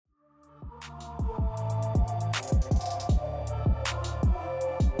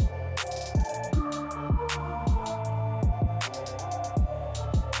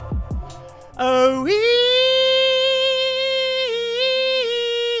Oh, we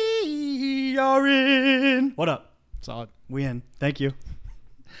are in. What up? Solid. We in. Thank you.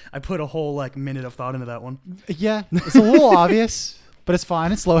 I put a whole minute of thought into that one. Yeah, it's a little obvious, but it's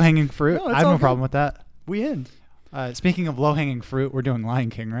fine. It's low-hanging fruit. No, I it's have all no good. problem with that. We in. Speaking of low-hanging fruit, we're doing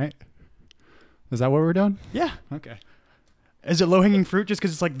Lion King, right? Is that what we're doing? Yeah. Okay. Is it low-hanging fruit just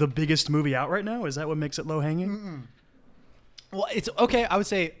because it's the biggest movie out right now? Is that what makes it low-hanging? Well, it's okay. I would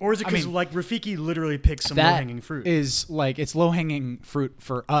say, Or is it because Rafiki literally picks some that low-hanging fruit? is it's low-hanging fruit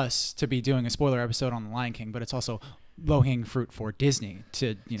for us to be doing a spoiler episode on the Lion King, but it's also low-hanging fruit for Disney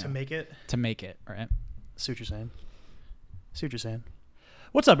to make it? to make it, right? See what you're saying. See what you're saying.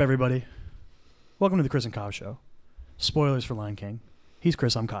 What's up, everybody? Welcome to the Chris and Kyle Show. Spoilers for Lion King. He's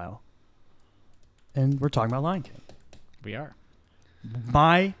Chris, I'm Kyle. And we're talking about Lion King. We are.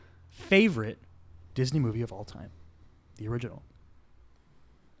 My favorite Disney movie of all time. The original.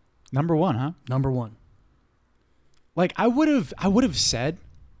 Number one, huh? Number one. I would have said,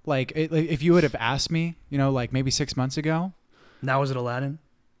 if you would have asked me, maybe 6 months ago, Now is it Aladdin?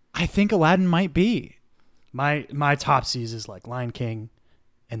 I think Aladdin might be. My topsies is Lion King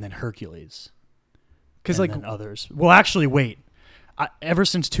and then Hercules. Because then others. Well, actually, wait. Ever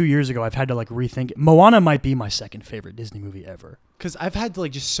since 2 years ago, I've had to rethink it. Moana might be my second favorite Disney movie ever. Because I've had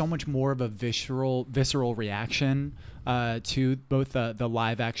just so much more of a visceral reaction to both the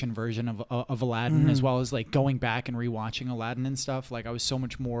live action version of Aladdin as well as going back and rewatching Aladdin and stuff. I was so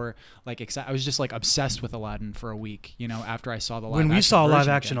much more excited. I was just obsessed with Aladdin for a week. After I saw the live When action we saw live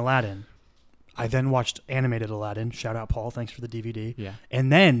version action again. Aladdin, I then watched animated Aladdin. Shout out Paul, thanks for the DVD. Yeah.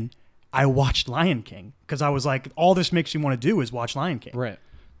 And then I watched Lion King because I was all this makes me want to do is watch Lion King. Right.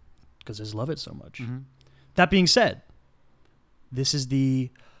 Because I just love it so much. Mm-hmm. That being said, this is the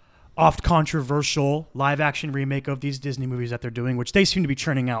oft controversial live action remake of these Disney movies that they're doing, which they seem to be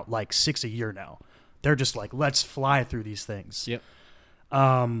churning out 6 a year now. They're just let's fly through these things. Yep.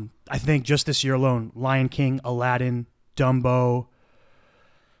 I think just this year alone, Lion King, Aladdin, Dumbo.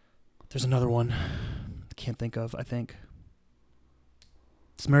 There's another one I can't think of. I think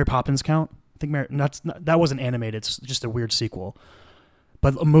does Mary Poppins count? I think that wasn't animated. It's just a weird sequel.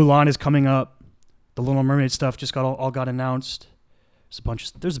 But Mulan is coming up. The Little Mermaid stuff just all got announced.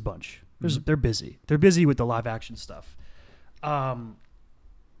 There's a bunch. They're busy. They're busy with the live action stuff. You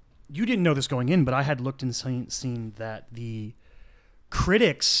didn't know this going in, but I had looked and seen that the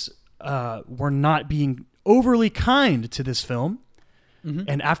critics were not being overly kind to this film. Mm-hmm.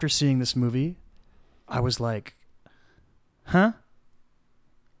 And after seeing this movie, I was like, huh?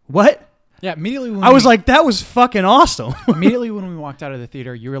 What? Yeah, immediately when I was that was fucking awesome. immediately when we walked out of the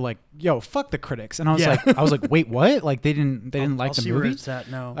theater, you were like, "Yo, fuck the critics," and I was like, "Wait, what? They didn't like I'll the see movie?" Where it's at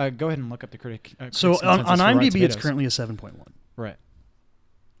now. Go ahead and look up the critic. So critics' on consensus for Rotten IMDb, it's Tomatoes. currently a 7.1. Right,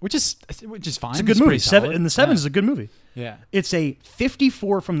 which is fine. It's a good movie. pretty solid. And the 7 is a good movie. Yeah, It's a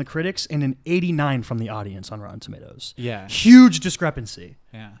 54 from the critics and an 89 from the audience on Rotten Tomatoes. yeah, Huge discrepancy.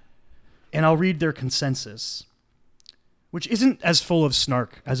 yeah. And I'll read their consensus, which isn't as full of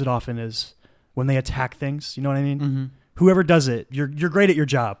snark as it often is when they attack things. You know what I mean? Mm-hmm. Whoever does it, you're great at your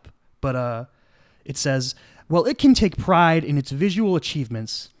job. But it says, well, it can take pride in its visual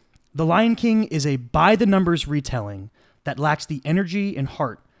achievements. The Lion King is a by-the-numbers retelling that lacks the energy and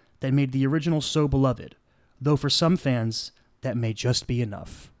heart that made the original so beloved, though for some fans, that may just be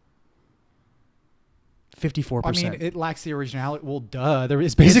enough. 54%. I mean, it lacks the originality. Well, duh. There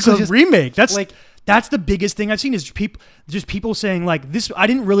is basically It's a just remake. That's like- that's the biggest thing I've seen is people saying this. I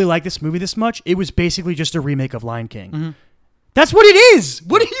didn't really like this movie this much. It was basically just a remake of Lion King. Mm-hmm. That's what it is.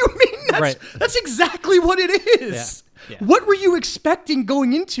 What do you mean? Right. That's exactly what it is. Yeah. Yeah. What were you expecting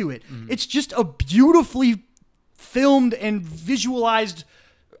going into it? It's just a beautifully filmed and visualized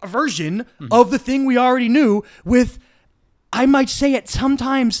version of the thing we already knew with, I might say it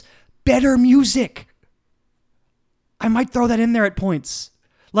sometimes, better music. I might throw that in there at points.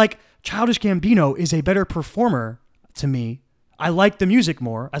 Childish Gambino is a better performer to me. I like the music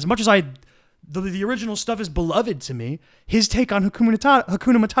more. As much as the original stuff is beloved to me, his take on Hakuna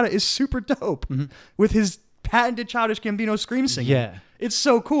Matata is super dope with his patented Childish Gambino scream singing. Yeah. It's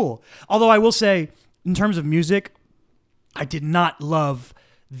so cool. Although I will say, in terms of music, I did not love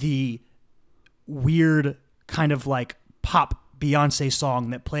the weird kind of pop Beyonce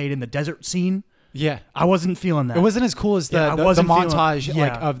song that played in the desert scene. yeah. I wasn't feeling that. It wasn't as cool as the Yeah, I the wasn't feeling- montage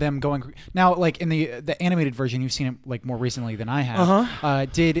yeah. of them going. Now, in the animated version, you've seen it more recently than I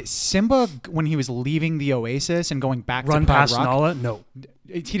have. Did Simba, when he was leaving the Oasis and going back Run to Pride past Rock, Nala? No.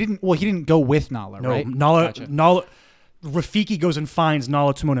 he didn't. Well, he didn't go with Nala, No, right? Nala, Gotcha. Nala, Rafiki goes and finds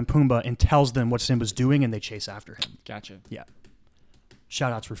Nala, Timon, and Pumbaa and tells them what Simba's doing, and they chase after him. Gotcha. Yeah.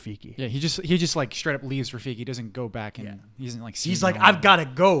 Shout outs Rafiki. Yeah, he just like straight up leaves Rafiki. He doesn't go back and he doesn't like. He's like, I've got to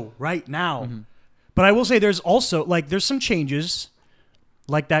go right now. But I will say, there's also like there's some changes,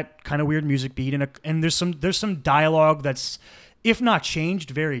 like that kind of weird music beat, and there's some dialogue that's, if not changed,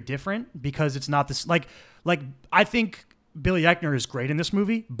 very different, because it's not this like I think Billy Eichner is great in this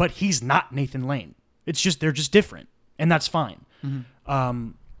movie, but he's not Nathan Lane. It's just they're just different, and that's fine.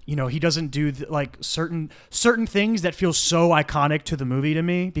 You know, he doesn't do like certain things that feel so iconic to the movie to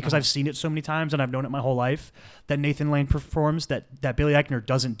me, because I've seen it so many times and I've known it my whole life, that Nathan Lane performs that Billy Eichner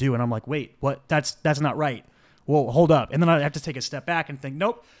doesn't do, and I'm like, wait, what? That's not right. Well, hold up, and then I have to take a step back and think,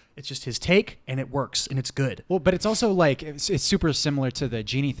 nope. It's just his take, and it works, and it's good. Well, but it's also like it's super similar to the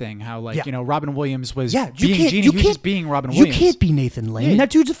Genie thing. How like you know, Robin Williams was being Genie. He was just being Robin Williams. You can't be Nathan Lane. That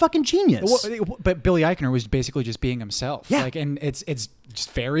dude's a fucking genius. Well, but Billy Eichner was basically just being himself. Yeah. Like, and it's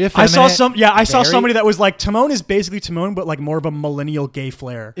just very effeminate. I saw somebody that was like, Timon is basically Timon, but like more of a millennial gay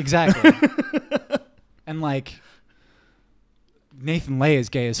flair. Exactly. And like Nathan Lane is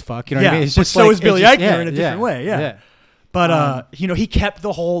gay as fuck. You know what I mean? It's just so like, is Billy Eichner in a different way. Yeah. But, you know, he kept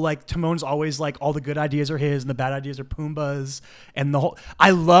the whole, like, Timon's always, like, all the good ideas are his and the bad ideas are Pumbaa's. And the whole... I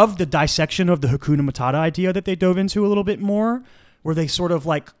love the dissection of the Hakuna Matata idea that they dove into a little bit more, where they sort of,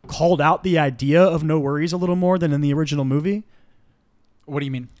 like, called out the idea of no worries a little more than in the original movie. What do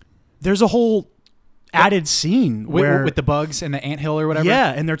you mean? There's a whole added scene with the bugs and the anthill or whatever?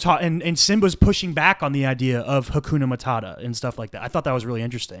 Yeah, and they're and Simba's pushing back on the idea of Hakuna Matata and stuff like that. I thought that was really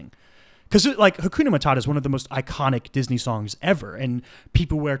interesting. Because like Hakuna Matata is one of the most iconic Disney songs ever, and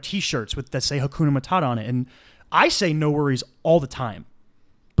people wear T-shirts that say Hakuna Matata on it, and I say no worries all the time.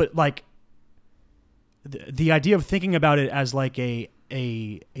 But like the idea of thinking about it as like a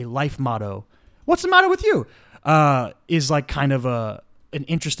life motto, what's the matter with you, is like kind of an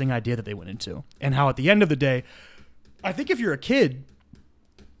interesting idea that they went into, and how at the end of the day, I think if you're a kid,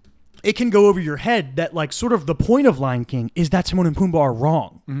 it can go over your head that like sort of the point of Lion King is that Timon and Pumbaa are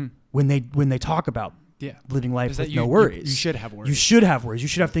wrong. When they talk about living life with no worries. You should have worries. You should have worries. You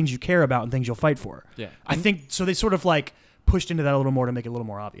should have things you care about and things you'll fight for. Yeah. I think so. They sort of like pushed into that a little more to make it a little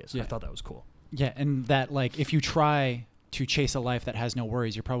more obvious. Yeah. I thought that was cool. Yeah, and that like if you try to chase a life that has no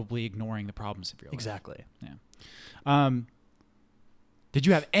worries, you're probably ignoring the problems of your life. Exactly. Yeah. Did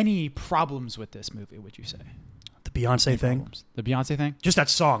you have any problems with this movie, would you say? The Beyonce thing. Problems? The Beyonce thing? Just that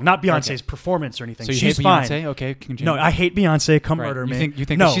song, not Beyonce's performance or anything. So you she's hate fine. Beyonce? Okay, continue. No, I hate Beyonce. Come Right. murder You me.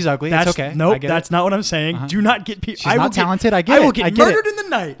 think no, that she's ugly? That's okay. Nope, that's not what I'm saying. Do not get people. She's not talented. I get it. I will get murdered in the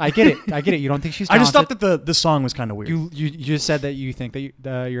night. I get it. You don't think she's I talented? just thought that the song was kind of weird. You just said that you think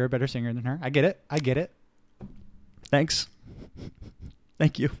that you're a better singer than her. I get it. Thanks.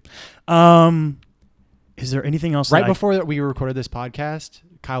 Thank you. Is there anything else? Right before we recorded this podcast,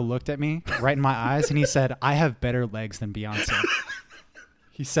 Kyle looked at me right in my eyes and he said, "I have better legs than Beyonce."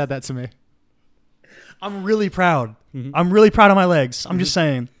 He said that to me. I'm really proud. I'm really proud of my legs. I'm just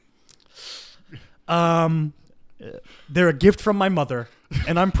saying. They're a gift from my mother,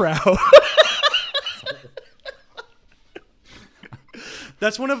 and I'm proud.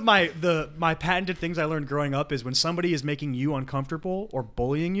 That's one of my patented things I learned growing up is when somebody is making you uncomfortable or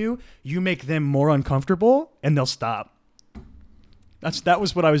bullying you, you make them more uncomfortable, and they'll stop. That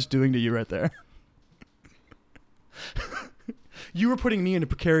was what I was doing to you right there. You were putting me in a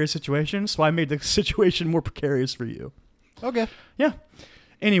precarious situation, so I made the situation more precarious for you. Okay. Yeah.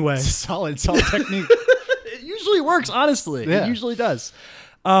 Anyway. Solid technique. It usually works, honestly. Yeah. It usually does.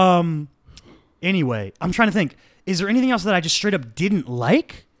 Anyway, I'm trying to think. Is there anything else that I just straight up didn't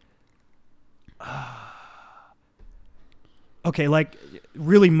like? Okay, like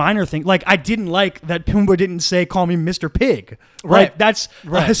really minor thing. Like I didn't like that Pumbaa didn't say "Call me Mr. Pig." Right, like, that's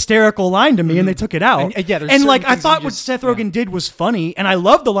a hysterical line to me, and they took it out. And like I thought what Seth Rogen did was funny, and I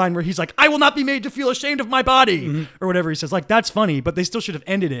love the line where he's like, "I will not be made to feel ashamed of my body," or whatever he says. Like that's funny, but they still should have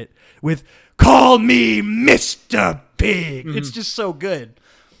ended it with "Call me Mr. Pig." It's just so good.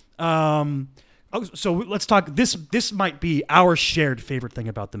 So let's talk. This might be our shared favorite thing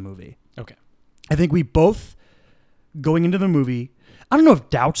about the movie. Okay, I think we both, going into the movie, I don't know if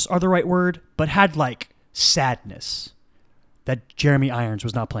doubts are the right word, but had like sadness that Jeremy Irons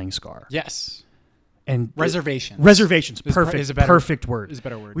was not playing Scar. Yes. And reservations. Perfect word. Is a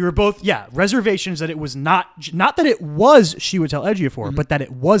better word. We were both, reservations that it was not that it was Chiwetel Ejiofor, but that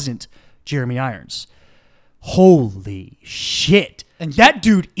it wasn't Jeremy Irons. Holy shit. And that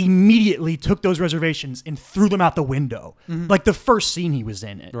dude immediately took those reservations and threw them out the window. Like the first scene he was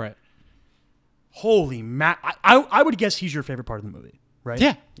in it. Right. Holy I would guess he's your favorite part of the movie, right?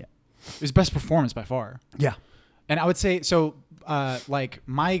 Yeah. His best performance by far. Yeah. And I would say, so, like,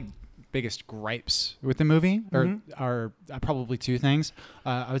 my biggest gripes with the movie Mm-hmm. are probably two things.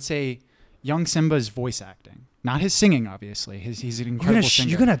 I would say young Simba's voice acting, not his singing. Obviously, he's an incredible singer.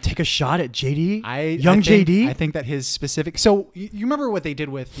 You're gonna take a shot at JD? Young JD? I think that his specific. So you remember what they did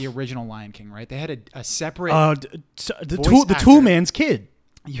with the original Lion King, right? They had a separate. The Tool Man's kid.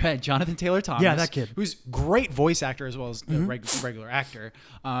 You had Jonathan Taylor Thomas. Yeah, that kid. Who's great voice actor as well as the regular actor.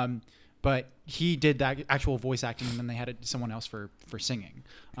 But he did that actual voice acting, and then they had someone else for singing.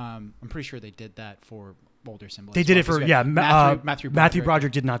 I'm pretty sure they did that for older Simba. They did it for Matthew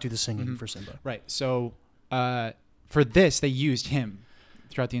Broderick did not do the singing for Simba. Right. So for this, they used him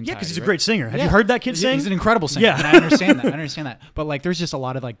throughout the entire. Yeah, because he's a great singer. Have you heard that kid sing? He's an incredible singer. Yeah, and I understand that. But like, there's just a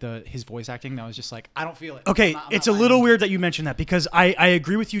lot of like his voice acting that was just like, I don't feel it. Okay, it's a little weird that you mentioned that because I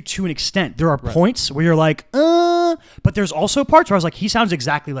agree with you to an extent. There are points where you're like, but there's also parts where I was like, he sounds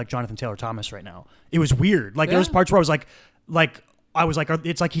exactly like Jonathan Taylor Thomas right now. It was weird. Like there was parts where I was like,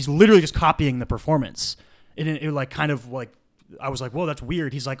 it's like he's literally just copying the performance. And it like kind of like. I was like, whoa, that's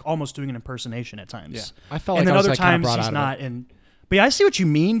weird. He's like almost doing an impersonation at times. Yeah, I felt and like then I was other like kind of times brought he's out not. of it. But yeah, I see what you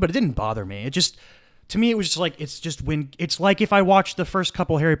mean, but it didn't bother me. It just, to me, it was just like it's like if I watched the first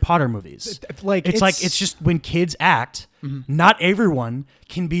couple Harry Potter movies. Like it's just when kids act. Not everyone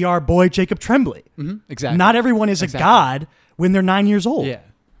can be our boy Jacob Tremblay. Exactly. Not everyone is a god when they're 9 years old. Yeah.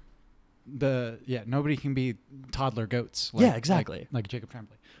 Nobody can be toddler goats. Yeah, exactly. Like Jacob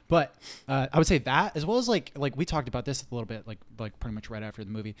Tremblay. But I would say that, as well as like we talked about this a little bit, like pretty much right after the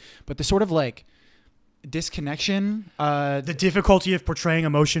movie. But the sort of like disconnection, the difficulty of portraying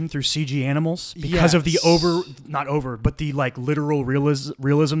emotion through CG animals because of the but the like literal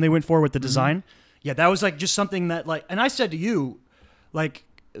realism they went for with the design. Yeah, that was like just something that like, and I said to you, like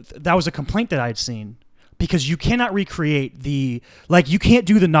that was a complaint that I had seen because you cannot recreate you can't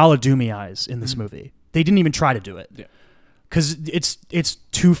do the Nala Doomy eyes in this movie. They didn't even try to do it. Yeah. Because it's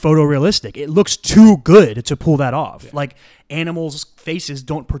too photorealistic. It looks too good to pull that off. Yeah. Like animals' faces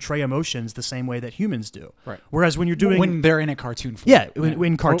don't portray emotions the same way that humans do. Right. Whereas when when they're in a cartoon form,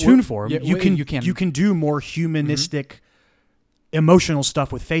 in cartoon form, you can do more humanistic, emotional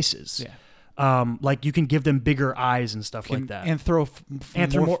stuff with faces. Yeah. Like you can give them bigger eyes and stuff like that.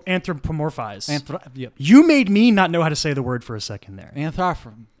 Anthropomorphize. Yep. You made me not know how to say the word for a second there.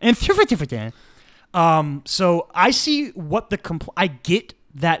 So I see what I get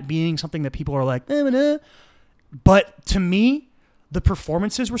that being something that people are like, but to me, the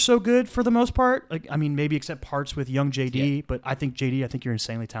performances were so good for the most part. Like, I mean, maybe except parts with young JD, but I think you're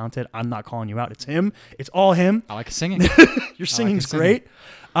insanely talented. I'm not calling you out. It's him. It's all him. I like his singing. Your singing's great.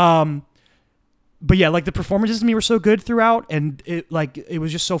 But yeah, like the performances to me were so good throughout, and it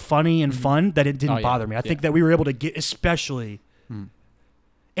was just so funny and fun that it didn't bother me. I think that we were able to get, especially.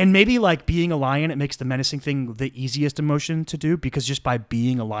 And maybe like being a lion, it makes the menacing thing the easiest emotion to do because just by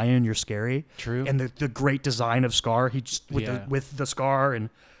being a lion, you're scary. True. And the great design of Scar, he just with the scar and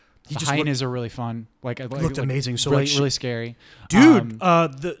the hyenas are really fun. Looked amazing. So really, really scary, dude.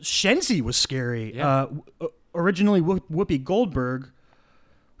 The Shenzi was scary. Yeah. Originally Whoopi Goldberg,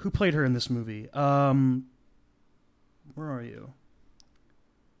 who played her in this movie. Where are you?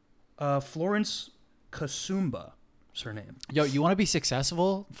 Florence Kasumba. Her name. Yo, you want to be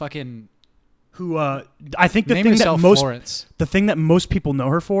successful? Fucking. Who? I think the thing that most people know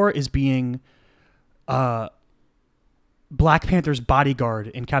her for is being, Black Panther's bodyguard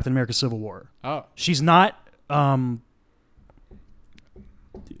in Captain America: Civil War. Oh. She's not. I'm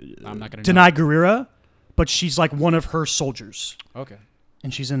not gonna Denai Guerrera, but she's like one of her soldiers. Okay.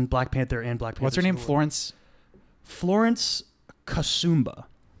 And she's in Black Panther and Black Panther. What's her name? Florence. Florence Kasumba.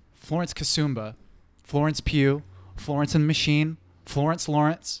 Florence Kasumba. Florence Pugh. Florence and the Machine, Florence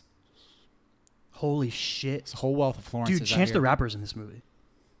Lawrence. Holy shit! It's a whole wealth of Florences. Dude, Chance the Rapper's in this movie.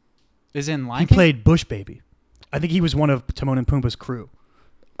 Is in Lion King? He played Bush Baby. I think he was one of Timon and Pumbaa's crew.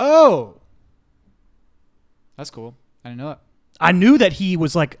 Oh, that's cool. I didn't know that. I knew that he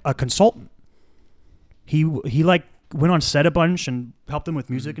was like a consultant. He like went on set a bunch and helped them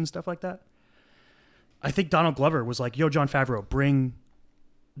with music and stuff like that. I think Donald Glover was like, "Yo, Jon Favreau, bring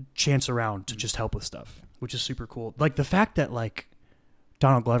Chance around to just help with stuff," which is super cool. Like the fact that like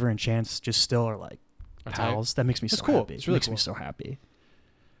Donald Glover and Chance just still are like pals, that makes me so happy. It makes me so happy.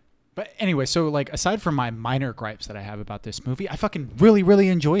 But anyway, so like aside from my minor gripes that I have about this movie, I fucking really, really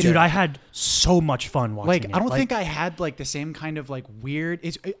enjoyed it. Dude, I had so much fun watching it. I don't think I had like the same kind of like weird.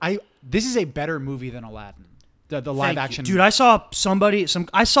 This is a better movie than Aladdin. the live action. Dude, I saw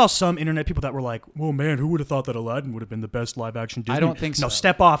some internet people that were like, "Well, man, who would have thought that Aladdin would have been the best live action Disney?" I don't think so. No,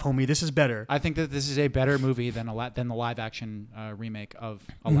 step off, homie. This is better. I think that this is a better movie than the live action remake of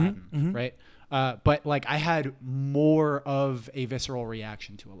Aladdin, right? But like I had more of a visceral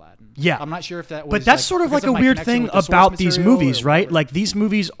reaction to Aladdin. Yeah. I'm not sure if that was. But that's like, sort of because like a my weird connection thing with the source about these material movies, or right? whatever. Like these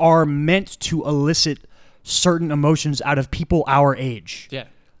movies are meant to elicit certain emotions out of people our age. Yeah.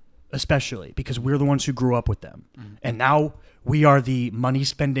 Especially because we're the ones who grew up with them. And now we are the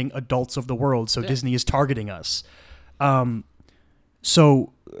money-spending adults of the world, so Disney is targeting us.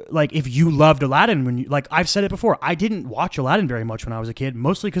 So, like, if you loved Aladdin, when you, like, I've said it before, I didn't watch Aladdin very much when I was a kid,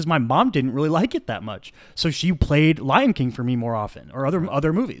 mostly because my mom didn't really like it that much. So she played Lion King for me more often, or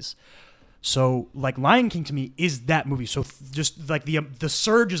other movies. So, like, Lion King to me is that movie. So, just like the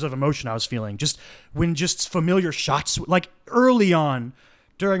surges of emotion I was feeling, just when just familiar shots, like early on,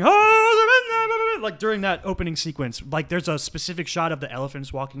 during during that opening sequence, like there's a specific shot of the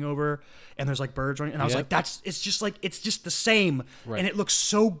elephants walking over, and there's like birds running, and I was like, it's just the same, and it looks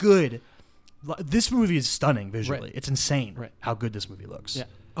so good. This movie is stunning visually. It's insane how good this movie looks.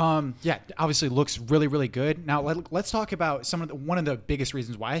 Obviously looks really, really good. Now let's talk about one of the biggest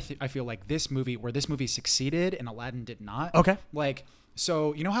reasons why I feel like this movie succeeded and Aladdin did not. Okay. Like,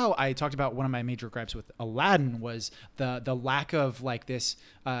 so you know how I talked about one of my major gripes with Aladdin was the lack of like this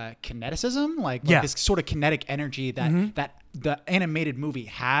kineticism, like this sort of kinetic energy that the animated movie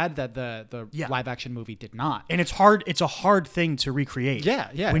had that the live action movie did not. And it's hard. It's a hard thing to recreate.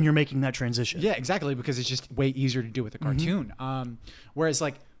 Yeah. When you're making that transition. Yeah, exactly, because it's just way easier to do with a cartoon. Whereas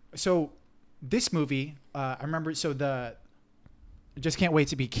like, so this movie, I remember, so the Just Can't Wait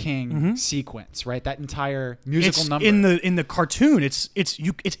to Be King sequence, right? That entire musical number in the cartoon, it's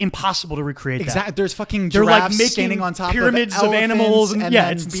impossible to recreate. Exactly. That. There's fucking They're giraffes like standing on top pyramids of animals and then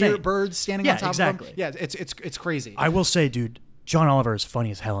it's insane. birds standing on top of them. Yeah, it's crazy. I will say, dude, John Oliver is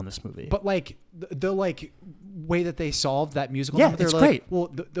funny as hell in this movie. But like the like way that they solved that musical yeah, number, it's like, great.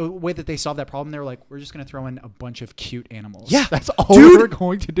 Well, the way that they solved that problem, they were like, we're just gonna throw in a bunch of cute animals. Yeah, that's all we're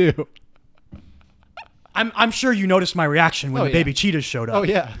going to do. I'm sure you noticed my reaction when the baby cheetahs showed up. Oh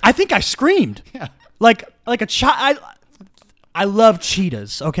yeah, I think I screamed. Yeah, like a child. I love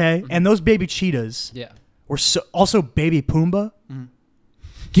cheetahs. Okay, and those baby cheetahs. Yeah, were also baby Pumbaa.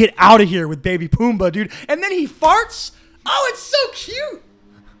 Get out of here with baby Pumbaa, dude. And then he farts. Oh, it's so cute.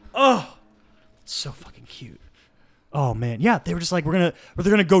 Oh, so fucking cute. Oh man, yeah. They were just like, they're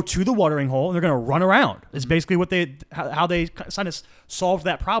gonna go to the watering hole and they're gonna run around. It's basically what how they kind of solved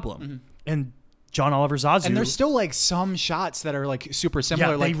that problem. And John Oliver Zazu. And there's still like some shots that are like super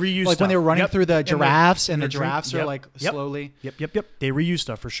similar. Yeah, like, they reuse like stuff. when they were running through the giraffes and the drink- giraffes are like slowly. Yep. They reuse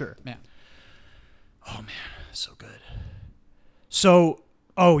stuff for sure. Man. Oh man, so good. So,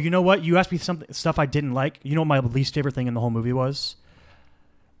 you know what? You asked me stuff I didn't like. You know what my least favorite thing in the whole movie was?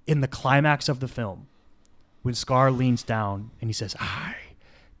 In the climax of the film, when Scar leans down and he says, "I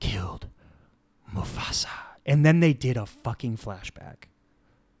killed Mufasa," and then they did a fucking flashback.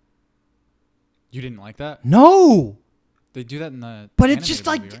 You didn't like that? No. They do that in the. But it's just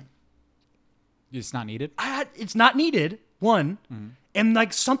movie, like, right? It's not needed. It's not needed. One, and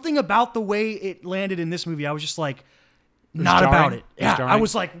like something about the way it landed in this movie, I was just like, not about it. Yeah, I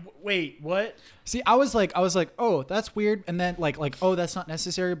was like, wait, what? See, I was like, oh, that's weird, and then like, oh, that's not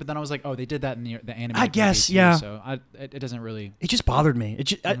necessary. But then I was like, oh, they did that in the animated. I guess, movie too, yeah. So it doesn't really. It just bothered me. It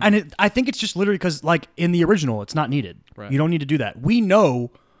just, I think it's just literally because, like, in the original, it's not needed. Right. You don't need to do that. We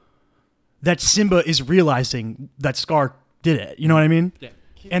know that Simba is realizing that Scar did it. You know what I mean? Yeah.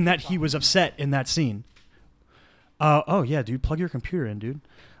 And that he was upset in that scene. Oh yeah, dude, plug your computer in, dude.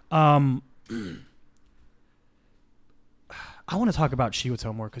 I want to talk about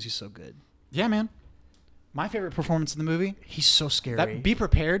Chiwetel more because he's so good. Yeah, man. My favorite performance in the movie. He's so scary. That Be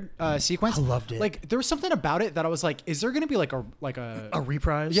Prepared sequence. I loved it. Like, there was something about it that I was like, is there going to be like a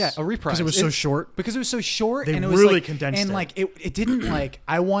reprise? Yeah, a reprise. Because it was so short. Because it was so short. They and it was really like, condensed and it. like it didn't like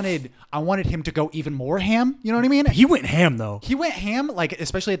I wanted him to go even more ham. You know what I mean? He went ham though. He went ham, like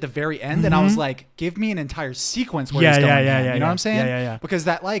especially at the very end, and I was like, give me an entire sequence where Yeah, he's going yeah, ham. yeah, You know yeah. what I'm saying? Yeah. Because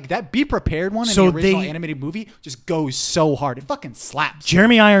that Be Prepared one in So the original they- animated movie just goes so hard. It fucking slaps.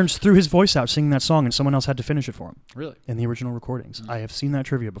 Jeremy Irons threw his voice out singing that song, and someone else had to finish it for him. Really? In the original recordings. I have seen that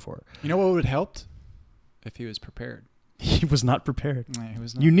trivia before. You know what would have helped? If he was prepared. He was not prepared. Yeah, he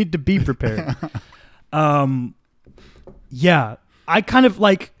was not. You need to be prepared. Yeah, I kind of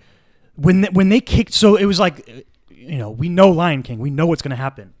like when they kicked. So it was like, we know Lion King. We know what's going to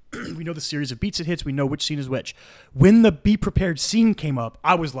happen. We know the series of beats it hits. We know which scene is which. When the Be Prepared scene came up,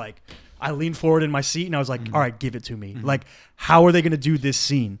 I was like, I leaned forward in my seat and I was like, all right, give it to me. Like, how are they going to do this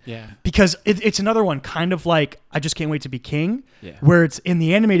scene? Yeah. Because it's another one, kind of like I Just Can't Wait to Be King, Yeah. where it's in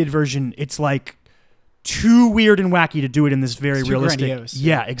the animated version, it's like too weird and wacky to do it in this very It's too realistic. grandiose.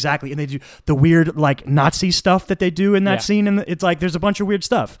 Yeah, exactly. And they do the weird like Nazi stuff that they do in that Yeah. scene, and it's like there's a bunch of weird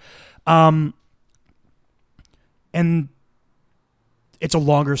stuff. And it's a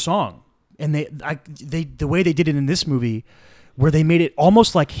longer song, and they the way they did it in this movie, where they made it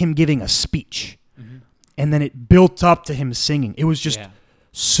almost like him giving a speech, and then it built up to him singing. It was just Yeah.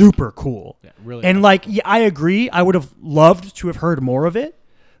 super cool. Yeah, really. And like, yeah, I agree. I would have loved to have heard more of it,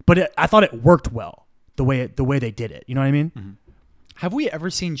 but I thought it worked well the way they did it. You know what I mean? Have we ever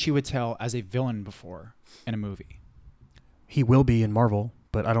seen Chiwetel as a villain before in a movie? He will be in Marvel,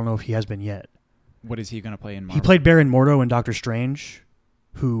 but I don't know if he has been yet. What is he going to play in Marvel? He played Baron Mordo in Doctor Strange,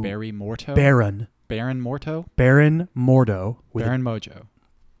 who Barry Morto? Baron Morto? Mordo with Baron Mojo.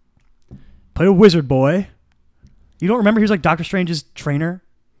 played a wizard boy. You don't remember he was like Doctor Strange's trainer?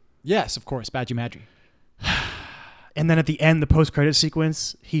 Yes, of course. Badgie Madry. And then at the end, the post-credit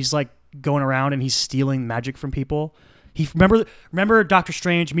sequence, he's like going around and he's stealing magic from people. He remember Doctor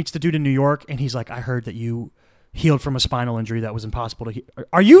Strange meets the dude in New York and he's like, I heard that you healed from a spinal injury that was impossible to heal.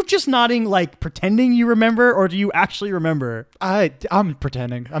 Are you just nodding like pretending you remember, or do you actually remember? I'm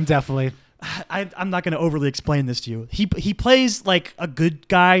pretending. I'm definitely. I'm not going to overly explain this to you. He plays like a good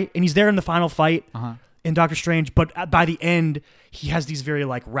guy and he's there in the final fight in Doctor Strange, but by the end he has these very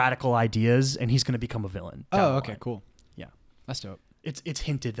like radical ideas and he's going to become a villain. down Oh, the okay, line. cool. Yeah. That's dope. It's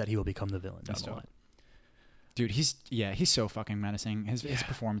hinted that he will become the villain down That's the dope. line. Dude, he's so fucking menacing. His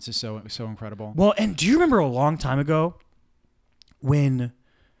performance is so incredible. Well, and do you remember a long time ago when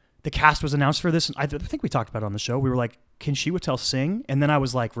the cast was announced for this? I think we talked about it on the show. We were like, can Chiwetel sing? And then I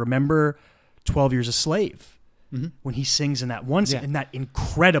was like, remember 12 Years a Slave when he sings in that one scene, in that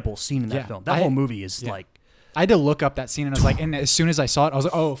incredible scene in that film. That whole movie is like... I had to look up that scene and I was like, and as soon as I saw it, I was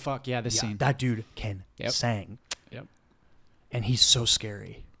like, oh, fuck, yeah, this scene. That dude can sing. Yep. And he's so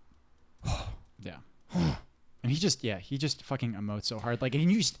scary. Yeah. And he just fucking emotes so hard. Like,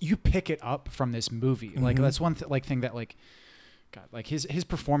 and you pick it up from this movie. Like, that's one thing that like, God, like his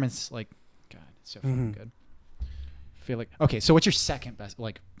performance, like, God, it's so fucking good. I feel like, okay, so what's your second best,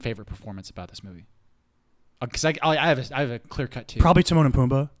 like, favorite performance about this movie? Because I have a clear cut too. Probably Timon and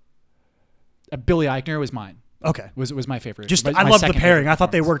Pumbaa. Billy Eichner was mine. Okay. Was my favorite. Just my I love the second pairing. favorite I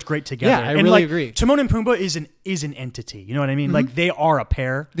thought they performance. worked great together. Yeah, I and really agree. Timon and Pumbaa is an entity. You know what I mean? Like they are a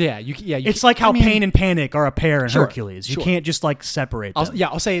pair. Yeah, It's like how Pain and Panic are a pair in Sure, Hercules. You sure. can't just like separate them.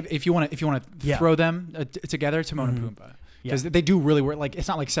 I'll say if you want to throw them together, Timon and Pumbaa. Because they do really work. Like, it's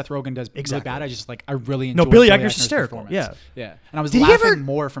not like Seth Rogen does really bad. I really enjoy Billy Eichner's Eichner's hysterical. performance. Yeah. And I was Did he laughing ever-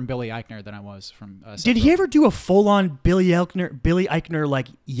 more from Billy Eichner than I was from Seth Did he Rogen. ever do a full on Billy Eichner like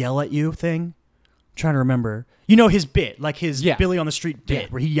yell at you thing? I'm trying to remember. You know his bit, like his Billy on the Street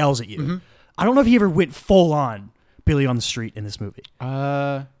bit, where he yells at you. I don't know if he ever went full on Billy on the Street in this movie.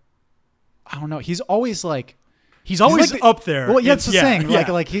 I don't know. He's always like. He's always like up there. Well, yeah, that's the thing. yeah.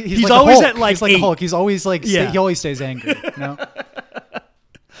 Like he's He's like always the Hulk. at like he's like the 8. Hulk. He's always like Yeah. he always stays angry. You know?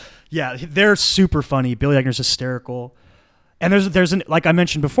 Yeah, they're super funny. Billy Eichner's hysterical, and there's an like I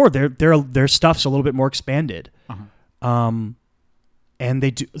mentioned before, their stuff's a little bit more expanded. And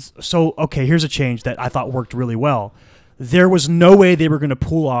they do so. Okay, here's a change that I thought worked really well. There was no way they were going to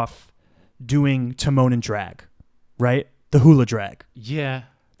pull off doing Timon and drag, right? The hula drag. Yeah.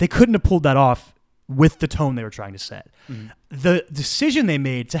 They couldn't have pulled that off with the tone they were trying to set. The decision they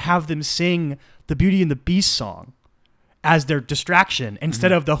made to have them sing the Beauty and the Beast song as their distraction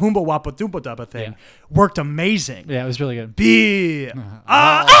instead of the Humba Wappa Doompa Dubba thing worked amazing. Yeah, it was really good.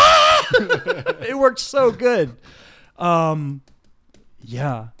 It worked so good.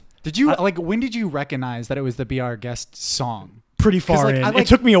 Yeah. Did you when did you recognize that it was the Be Our Guest song? Pretty far like, in. I like- It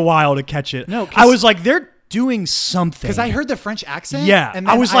took me a while to catch it. No, 'cause- I was like, they're doing something. Because I heard the French accent. Yeah, and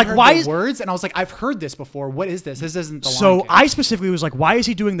I then was like, heard why the is- words? And I was like, I've heard this before. What is this? This isn't the So Lion King. I specifically was like, why is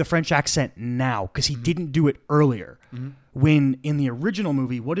he doing the French accent now? Because he didn't do it earlier. When in the original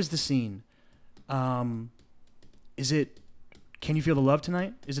movie, what is the scene? Is it Can You Feel the Love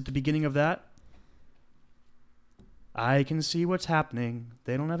Tonight? Is it the beginning of that? I can see what's happening.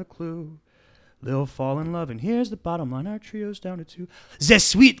 They don't have a clue. They'll fall in love. And here's the bottom line. Our trio's down to 2. The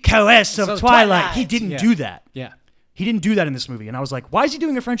sweet caress of So Twilight. He Twilight. didn't Yeah. do that. Yeah. He didn't do that in this movie. And I was like, why is he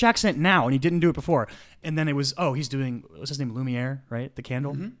doing a French accent now? And he didn't do it before. And then it was, he's doing, what's his name? Lumiere, right? The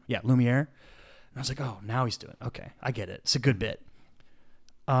candle? Yeah, Lumiere. And I was like, now he's doing it. Okay, I get it. It's a good bit.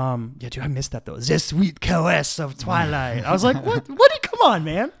 Yeah, dude, I missed that though. The sweet caress of Twilight. I was like, what? Come on,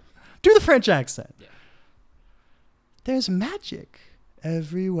 man. Do the French accent. Yeah. There's magic.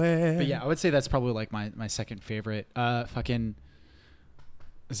 everywhere. But yeah, I would say that's probably like my second favorite. Fucking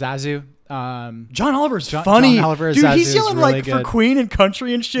Zazu. John Oliver's funny. John Oliver as Dude, Zazu he's is yelling really like good. for Queen and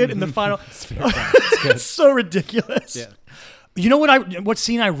country and shit in the final. It's good. It's so ridiculous. Yeah. You know what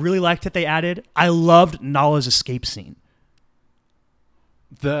scene I really liked that they added? I loved Nala's escape scene.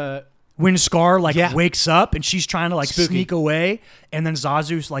 When Scar wakes up and she's trying to Spooky. sneak away, and then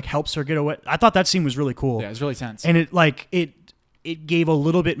Zazu helps her get away. I thought that scene was really cool. Yeah, it was really tense. And it gave a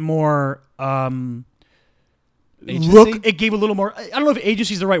little bit more Agency? look. It gave a little more. I don't know if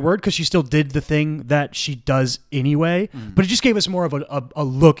agency is the right word because she still did the thing that she does anyway. But it just gave us more of a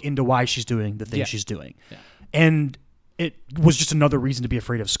look into why she's doing the thing she's doing. Yeah. And it was just another reason to be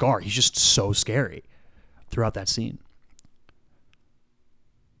afraid of Scar. He's just so scary throughout that scene.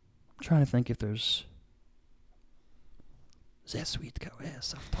 I'm trying to think if there's the sweet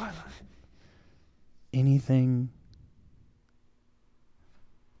caress of Twilight. Anything.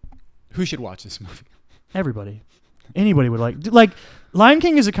 Who should watch this movie? Everybody. Anybody would like Lion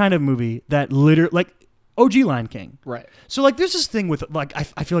King is a kind of movie that literally OG Lion King. Right. So there's this thing with I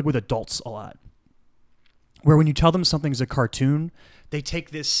feel like with adults a lot, where when you tell them something's a cartoon, they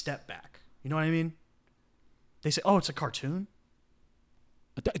take this step back. You know what I mean? They say, "Oh, it's a cartoon."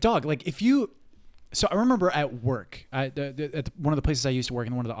 Dog, if you... So I remember at work, at one of the places I used to work,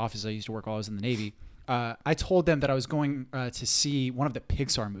 in one of the offices I used to work while I was in the Navy, I told them that I was going to see one of the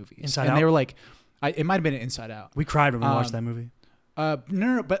Pixar movies. Inside and Out? they were like, it might have been Inside Out. We cried when we watched that movie.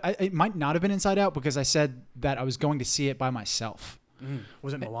 No, but it might not have been Inside Out because I said that I was going to see it by myself.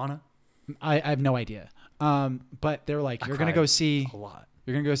 Was it Moana? I have no idea. But they were like, you're going to go see... a lot.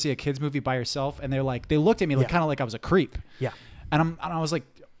 You're going to go see a kid's movie by yourself? And they're like, they looked at me kind of like I was a creep. Yeah. And I was like,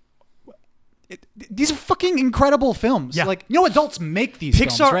 these are fucking incredible films. Yeah. Adults make these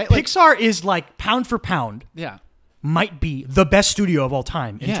films, right? Pixar is pound for pound. Yeah. Might be the best studio of all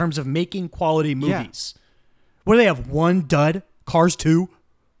time in terms of making quality movies. What do they have? One dud? Cars 2?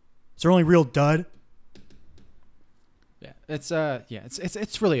 Is their only real dud? Yeah,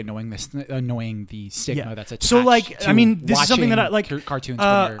 it's really annoying. Annoying the stigma that's attached. So to this is something that I like. Cartoons.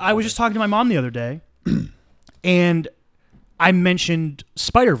 I was just talking to my mom the other day, and I mentioned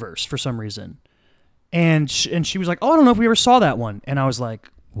Spider-Verse for some reason, and she was like, "Oh, I don't know if we ever saw that one," and I was like,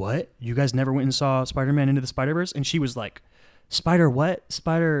 "What? You guys never went and saw Spider-Man Into the Spider-Verse?" And she was like, "Spider what?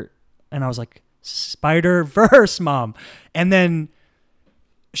 Spider?" And I was like, "Spider-Verse, Mom." And then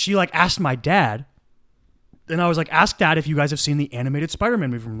she asked my dad. And I was like, ask Dad if you guys have seen the animated Spider-Man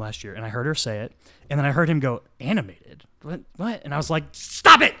movie from last year. And I heard her say it. And then I heard him go, animated? What? And I was like,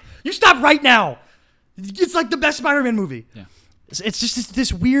 stop it! You stop right now! It's the best Spider-Man movie. Yeah. It's just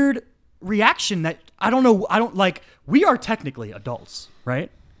this weird reaction that I don't know. We are technically adults, right?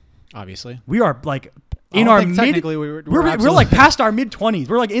 Obviously. We are in our mid... Technically, we're we're past our mid-20s.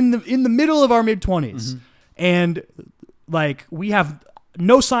 We're in the middle of our mid-20s. Mm-hmm. And we have...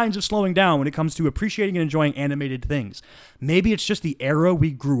 no signs of slowing down when it comes to appreciating and enjoying animated things. Maybe it's just the era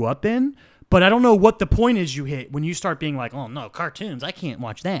we grew up in, but I don't know what the point is you hit when you start being like, oh no, cartoons, I can't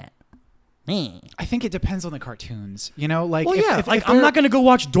watch that. I think it depends on the cartoons. I'm not going to go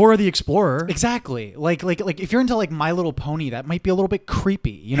watch Dora the Explorer. Exactly. If you're into My Little Pony, that might be a little bit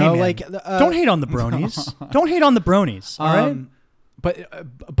creepy. Hey, man, don't hate on the bronies. Don't hate on the bronies. All right.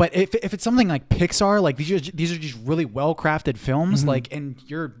 But if it's something like Pixar, these are just really well crafted films, and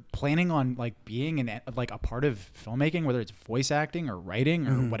you're planning on being a part of filmmaking, whether it's voice acting or writing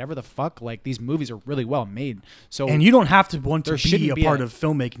or whatever the fuck, these movies are really well made. So and you don't have to want to be a be part of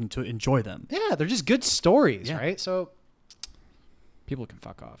filmmaking to enjoy them. Yeah, they're just good stories, right? So people can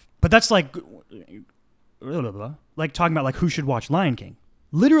fuck off. But that's talking about who should watch Lion King.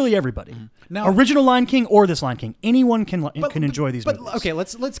 Literally everybody. Now, original Lion King or this Lion King, anyone can enjoy these movies. Okay,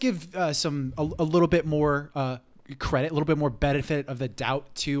 let's give a little bit more credit, a little bit more benefit of the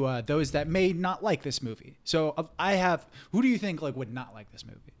doubt to those that may not like this movie. So who do you think would not like this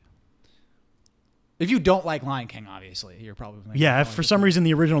movie? If you don't like Lion King, obviously you're probably if for some reason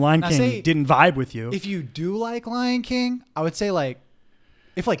the original Lion King didn't vibe with you. If you do like Lion King, I would say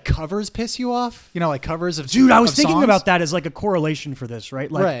if covers piss you off, covers of dude, I was thinking songs. about that as a correlation for this, right?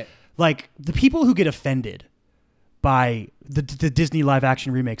 Right. The people who get offended by the Disney live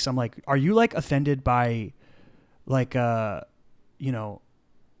action remakes, I'm like, are you offended by what's a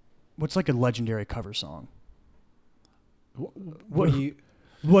legendary cover song?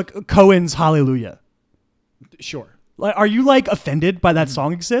 What Cohen's Hallelujah? Sure. Are you offended by that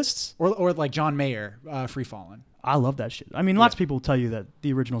song exists? Or John Mayer, Free Fallin'. I love that shit. I mean, lots of people tell you that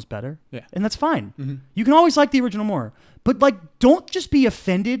the original's better. Yeah. And that's fine. You can always like the original more. But don't just be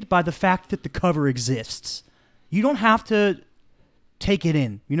offended by the fact that the cover exists. You don't have to take it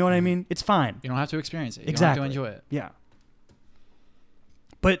in. You know what I mean? It's fine. You don't have to experience it. You Exactly. don't have to enjoy it. Yeah.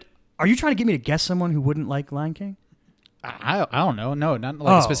 But are you trying to get me to guess someone who wouldn't like Lion King? I don't know. No, not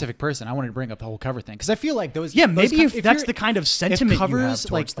like a specific person. I wanted to bring up the whole cover thing because I feel like those. Yeah, those maybe if that's you're- the kind of if sentiment covers you have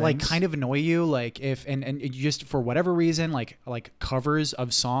towards like things. kind of annoy you, like if and you just for whatever reason like covers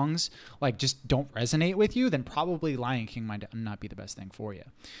of songs like just don't resonate with you, then probably Lion King might not be the best thing for you.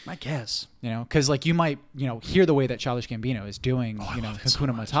 I guess. You know, because like you might hear the way that Childish Gambino is doing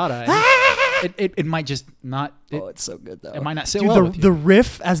Hakuna Matata. And it might just not. It's so good though. It might not sit Dude, well with you. the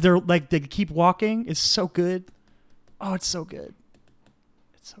riff as they keep walking is so good. Oh, it's so good.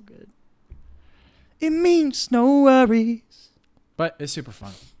 It's so good. It means no worries. But it's super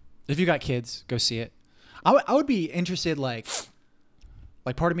fun. If you got kids, go see it. I would be interested, like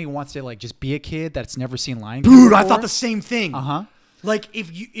part of me wants to like just be a kid that's never seen Lion King. Dude, I thought the same thing. Like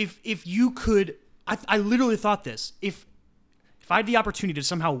if you could, I literally thought this. If I had the opportunity to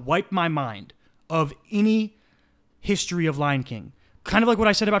somehow wipe my mind of any history of Lion King, kind of like what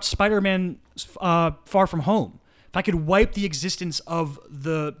I said about Spider-Man Far From Home. If I could wipe the existence of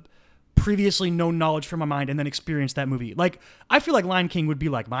the previously known knowledge from my mind and then experience that movie, like I feel like Lion King would be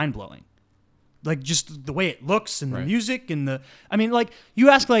like mind blowing, like just the way it looks and the music and the. I mean, like you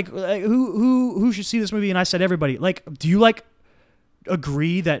ask like who should see this movie, and I said everybody. Like, do you like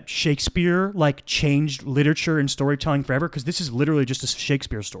agree that Shakespeare like changed literature and storytelling forever? Because this is literally just a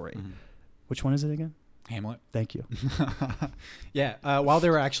Shakespeare story. Mm-hmm. Which one is it again? Hamlet. Thank you. Yeah. While they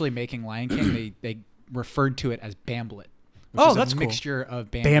were actually making Lion King, they referred to it as Bamblet. Which is that's a cool. Mixture of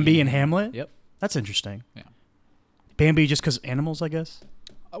Bambi and Hamlet? Yep. That's interesting. Yeah. Bambi just because animals, I guess?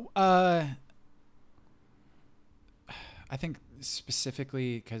 I think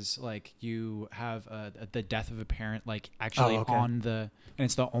specifically because like you have the death of a parent like actually and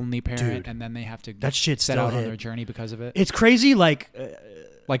it's the only parent. Dude, and then they have to that shit set still out hit. on their journey because of it. It's crazy like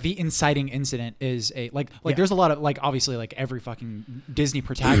the inciting incident is a like there's a lot of like obviously like every fucking Disney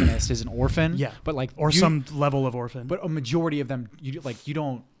protagonist is an orphan, but like or some level of orphan, but a majority of them you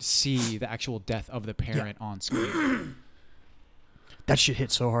don't see the actual death of the parent on screen. That shit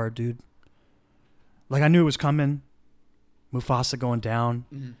hit so hard, dude. Like I knew it was coming. Mufasa going down,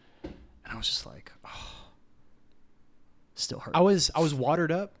 and I was just like, oh, still hurt. I was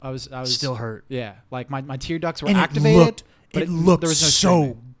watered up. I was still hurt. Yeah, like my tear ducts were and activated. It looked there was no so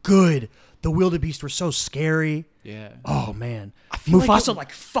screaming. good. The wildebeest were so scary. Yeah. Oh man, I feel Mufasa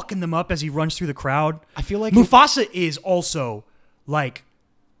like fucking them up as he runs through the crowd. I feel like Mufasa is also like,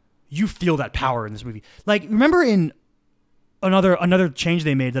 you feel that power in this movie. Like remember in another change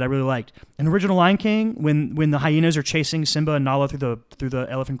they made that I really liked. In original Lion King, when the hyenas are chasing Simba and Nala through the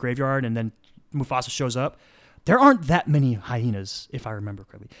elephant graveyard, and then Mufasa shows up, there aren't that many hyenas, if I remember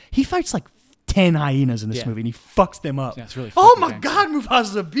correctly. He fights like 10 hyenas in this movie, and he fucks them up. Yeah, it's really oh my fucking God,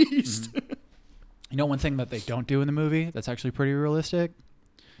 Mufasa's a beast. Mm-hmm. You know one thing that they don't do in the movie that's actually pretty realistic?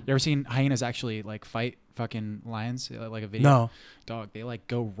 You ever seen hyenas actually like fight fucking lions? Like a video? No. Dog, they like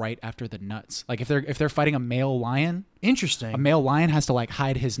go right after the nuts. Like if they're fighting a male lion, Interesting. a male lion has to like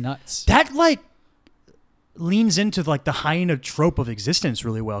hide his nuts. That like leans into like the hyena trope of existence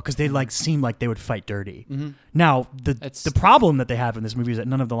really well, because they like seem like they would fight dirty. Now the problem that they have in this movie is that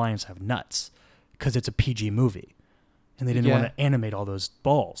none of the lions have nuts because it's a PG movie, and they didn't want to animate all those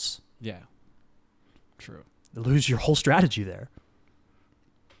balls. Yeah. True. You lose your whole strategy there.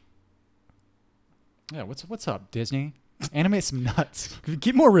 Yeah, what's up, Disney? Animate some nuts.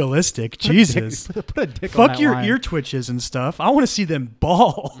 Get more realistic. Jesus. Put a dick on Fuck that your lion. ear twitches and stuff. I want to see them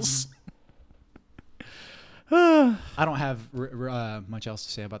balls. I don't have much else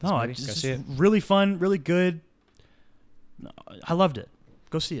to say about this No, movie. it's Go just see it. really fun, really good. No, I loved it.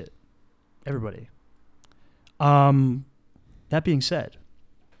 Go see it, everybody. That being said,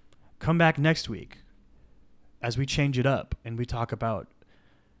 come back next week as we change it up and we talk about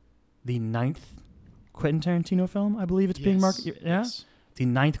the 9th Quentin Tarantino film. I believe it's being marketed. Yeah, Yes. the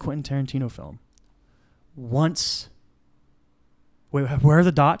 9th Quentin Tarantino film. Wait, where are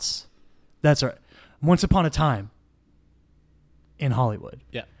the dots? That's right. Once Upon a Time in Hollywood.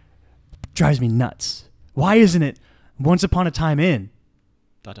 Yeah. Drives me nuts. Why isn't it Once Upon a Time in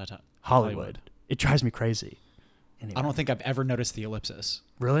Hollywood. Hollywood? It drives me crazy. Anyway. I don't think I've ever noticed the ellipsis.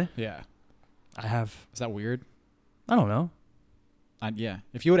 Really? Yeah. I have. Is that weird? I don't know. Yeah.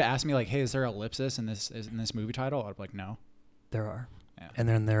 If you would have asked me like, "Hey, is there ellipsis in this movie title?" I'd be like, "No." There are. Yeah. And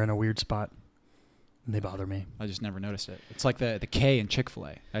then they're in a weird spot. And they bother me. I just never noticed it. It's like the K in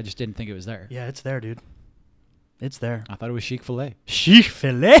Chick-fil-A. I just didn't think it was there. Yeah, it's there, dude. It's there. I thought it was Chic-fil-A.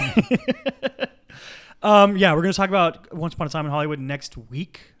 Chick-fil-A. Yeah, we're going to talk about Once Upon a Time in Hollywood next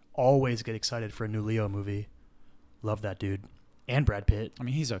week. Always get excited for a new Leo movie. Love that dude. And Brad Pitt. I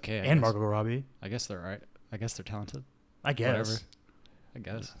mean, he's okay. I And guess. Margot Robbie. I guess they're right. I guess they're talented. I guess. Whatever. I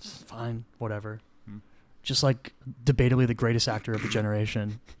guess. It's fine. Whatever. Hmm. Just like debatably the greatest actor of the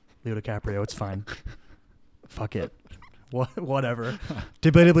generation, Leo DiCaprio. It's fine. Fuck it. Whatever.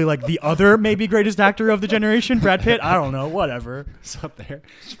 Debatably like the other maybe greatest actor of the generation, Brad Pitt. I don't know. Whatever. It's up there.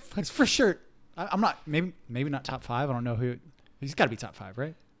 It's for sure. I'm not. Maybe not top 5. I don't know who. He's got to be top 5,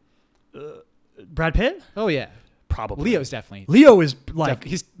 right? Brad Pitt? Oh yeah. Probably. Leo's definitely. Leo is like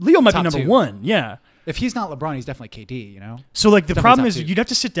Leo might be top number 2. 1. Yeah. If he's not LeBron, he's definitely KD. You know. So like the Definitely problem top is 2. you'd have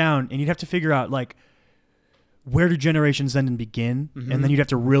to sit down and you'd have to figure out like where do generations end and begin, and then you'd have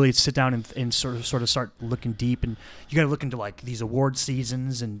to really sit down and sort of start looking deep, and you got to look into like these award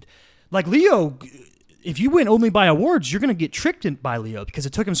seasons and like Leo. If you win only by awards, you're going to get tricked by Leo because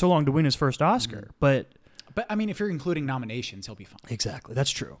it took him so long to win his first Oscar. But I mean, if you're including nominations, he'll be fine. exactly, that's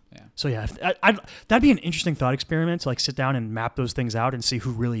true. Yeah. So yeah, that'd be an interesting thought experiment to like sit down and map those things out and see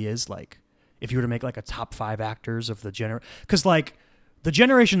who really is like if you were to make like a top 5 actors of the because like. The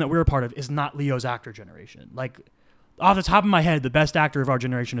generation that we're a part of is not Leo's actor generation. Like, off the top of my head, the best actor of our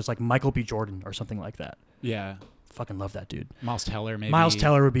generation is like Michael B. Jordan or something like that. Yeah. Fucking love that dude. Miles Teller, maybe. Miles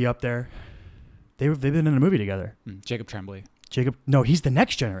Teller would be up there. They've been in a movie together. Jacob Tremblay. No, he's the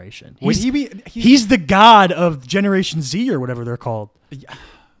next generation. Would he be? He's the god of Generation Z or whatever they're called.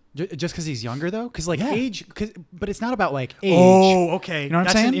 Just because he's younger, though? Because, like, Yeah. age... but it's not about, like, age. Oh, okay. You know what I'm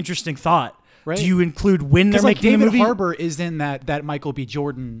That's saying? an interesting thought. Right? Do you include when they're Because, like, making the David movie? Harbour is in that Michael B.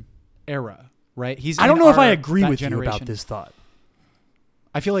 Jordan era, right? I don't know if I agree with you about this thought.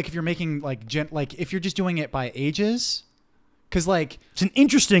 I feel like if you're making, like, if you're just doing it by ages... Because, like... It's an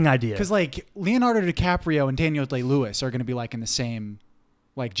interesting idea. Because, like, Leonardo DiCaprio and Daniel Day-Lewis are going to be, like, in the same,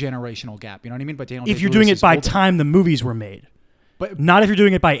 like, generational gap. You know what I mean? But Daniel if you're Day-Lewis doing it is by older. time the movies were made. But Not if you're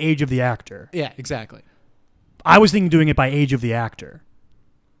doing it by age of the actor. yeah, exactly. I was thinking doing it by age of the actor.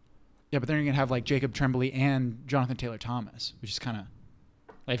 Yeah, but then you're gonna have like Jacob Tremblay and Jonathan Taylor Thomas, which is kind of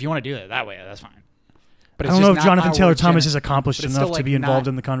like if you want to do it that way, that's fine. But I don't know if Jonathan Taylor Thomas is accomplished but it's enough still, to like, be involved not-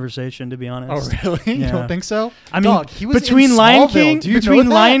 in the conversation, to be honest. Oh really? Yeah. You don't think so? I mean, Dog, he was between in Lion Smallville. King, Do you know between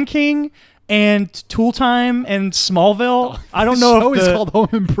that? Lion King and Tool Time and Smallville, I don't The know show if is the, called Home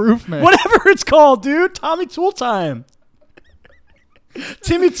Improvement. whatever it's called, dude. Tommy Tool Time.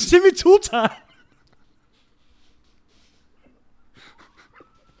 Timmy Tool Time.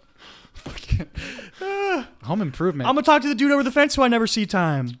 Home Improvement. I'm gonna talk to the dude over the fence who I never see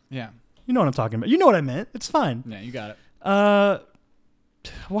time. yeah. You know what I'm talking about. You know what I meant. It's fine. Yeah, you got it.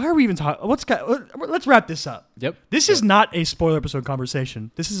 Why are we even talking? Let's wrap this up. Yep. This is not a spoiler episode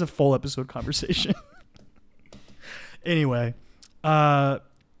conversation. This is a full episode conversation. Anyway, yeah,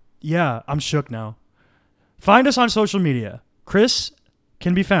 I'm shook now. Find us on social media. Chris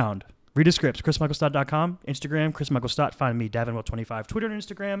can be found. Read his scripts. ChrisMichaelStott.com. Instagram, Chris Michael Stott. Find me, Davinwell25. Twitter and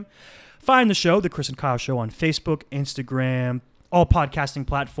Instagram. Find the show, The Chris and Kyle Show, on Facebook, Instagram, all podcasting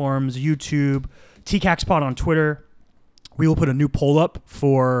platforms, YouTube, TCAX Pod on Twitter. We will put a new poll up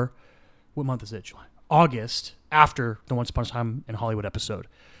for, what month is it? July. August, after the Once Upon a Time in Hollywood episode.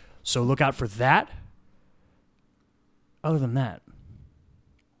 So look out for that. Other than that,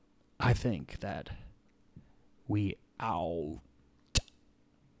 I think that we out.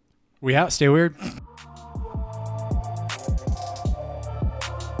 We out. Stay weird.